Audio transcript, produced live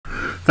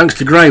Thanks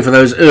to Gray for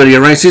those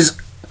earlier races.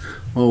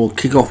 We'll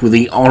kick off with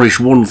the Irish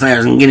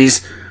 1000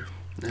 guineas,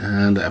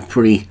 and a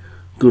pretty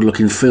good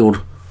looking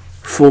field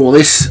for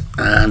this.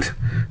 And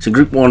it's a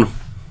Group 1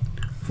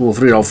 for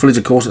 3-year-old fillies,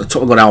 of course. At the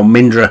top we've got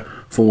Almendra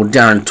for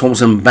Darren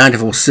Thompson,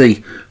 Bountiful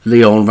Sea,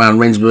 Leon van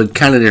Rensburg.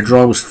 Canada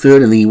Dry was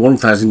third in the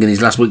 1000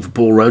 guineas last week for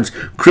Paul Rhodes.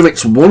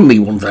 Crivets won the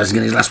 1000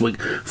 guineas last week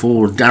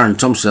for Darren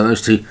Thompson.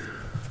 Those two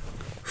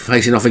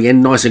facing off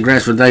again. Nicer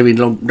Grass for David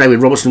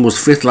Robertson was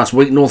 5th last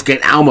week.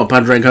 Northgate Alma,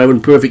 Padraig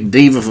Hoban. Perfect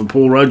Diva for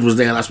Paul Rhodes was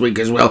there last week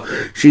as well.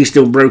 She's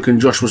Still Broken,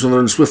 Joshua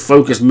Sutherland. Swift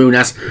Focus,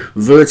 Moonas.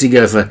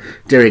 Vertigo for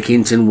Derek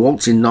Hinton.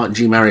 Waltzing Knight,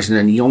 G. Marison.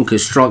 And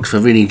Yonkers Strikes for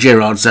Vinnie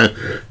Gerard. So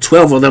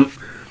 12 of them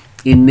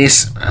in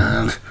this,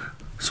 and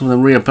some of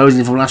them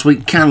reopposing from last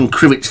week. Can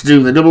Crivets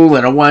do the double?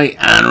 They're away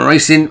and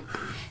racing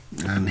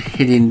and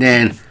heading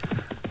down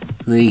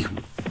the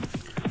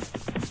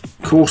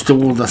course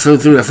toward through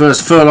the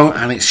first furlong,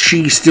 and it's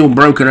She's Still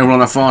Broken over on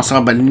the far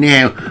side, but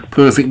now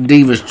Perfect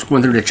Diva's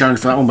going through the challenge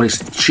for that one, but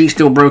it's She's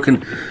Still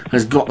Broken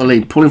has got the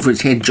lead, pulling for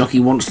its head.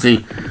 Jockey wants to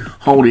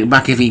hold it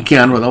back if he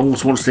can, but the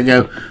horse wants to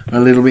go a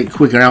little bit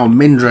quicker.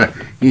 Almendra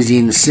is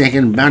in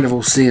second.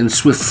 Bountiful Sea and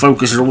Swift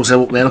Focus are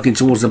also up there looking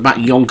towards the back.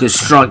 Yonkers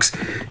Strikes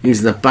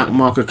is the back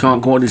marker,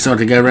 can't quite decide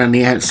to go around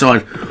the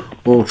outside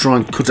or try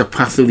and cut a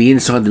path through the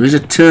inside. There is a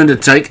turn to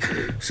take,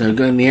 so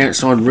going the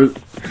outside route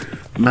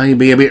may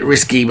be a bit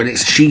risky, but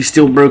it's She's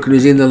Still Broken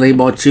who's in the lead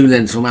by 2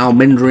 lengths from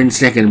Almendra in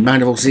second.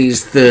 Bountiful Sea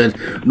is third.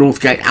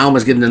 Northgate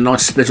Alma's getting a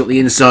nice split up the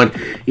inside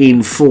in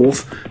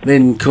 4th.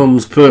 Then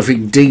comes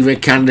Perfect Diva.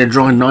 Canada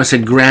Dry, Nicer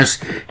Grouse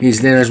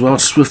is there as well.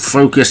 Swift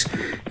Focus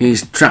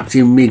is trapped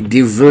in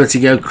mid-div.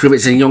 Vertigo,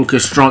 Crivets and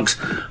Yonkers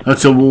Strikes are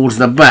towards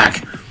the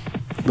back,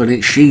 but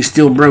it's She's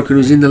Still Broken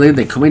who's in the lead.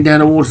 They're coming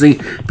down towards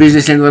the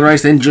business end of the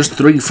race. Then just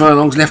 3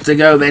 furlongs left to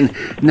go. Then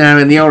now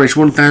in the Irish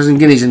 1000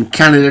 guineas, and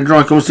Canada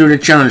Dry comes through the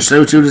challenge.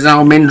 So too does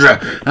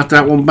Almendra. After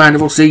that one,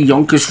 Bountiful Sea.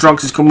 Yonkers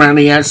Strikes has come round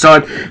the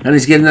outside and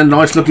is getting a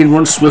nice looking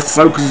run. Swift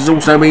Focus is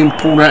also being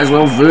pulled out as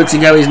well.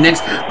 Vertigo is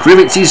next.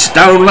 Crivets is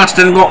stone last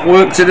and got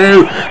work to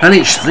do, and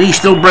it's She's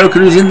Still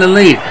Broken who's in the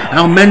lead.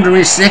 Almendra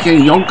is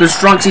second. Yonkers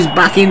Strikes is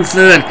back in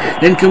third.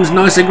 Then comes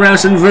Nicer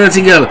Grouse and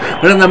Vertigo,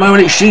 but at the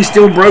moment it's She's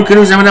Still Broken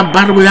who's having a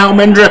battle with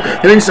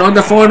Almendra. They're inside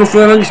the final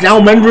furlong.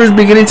 Almendra is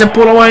beginning to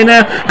pull away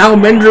now.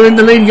 Almendra in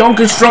the lead.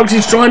 Yonkers Strikes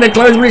is trying to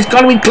close, but it's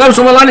got to be close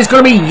on the line. It's got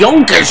to be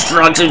Yonkers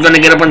Strikes who's going to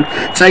get up and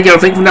take it, I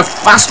think, from the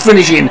fast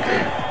finishing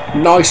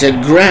Nicer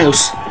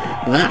Grouse.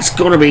 That's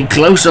got to be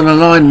close on the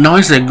line.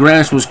 Nicer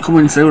Grouse was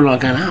coming through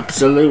like an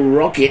absolute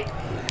rocket,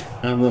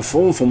 and the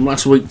form from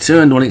last week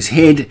turned on its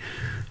head.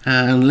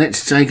 And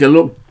let's take a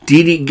look.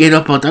 Did it get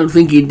up? I don't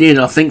think it did.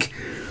 I think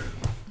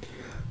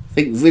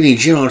Vinnie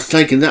Gerard's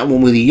taken that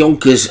one with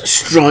Yonkers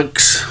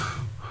Strikes,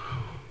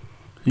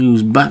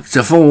 who's back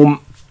to form,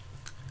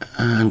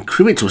 and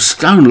Crivets was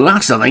stone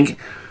last, I think.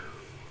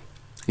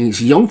 It's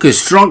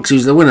Yonkers Strikes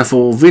who's the winner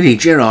for Vinnie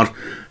Gerard.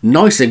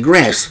 Nicer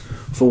Grouse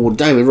for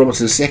David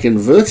Robertson second.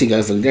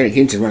 Vertigo for Derek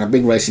Hinton ran a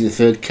big race in the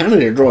third.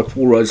 Canada Dry,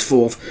 Paul Rhodes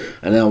 4th,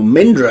 and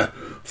Almendra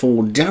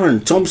for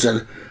Darren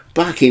Thompson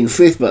back in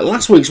 5th. But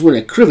last week's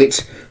winner,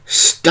 Crivets,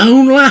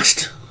 stone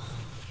last.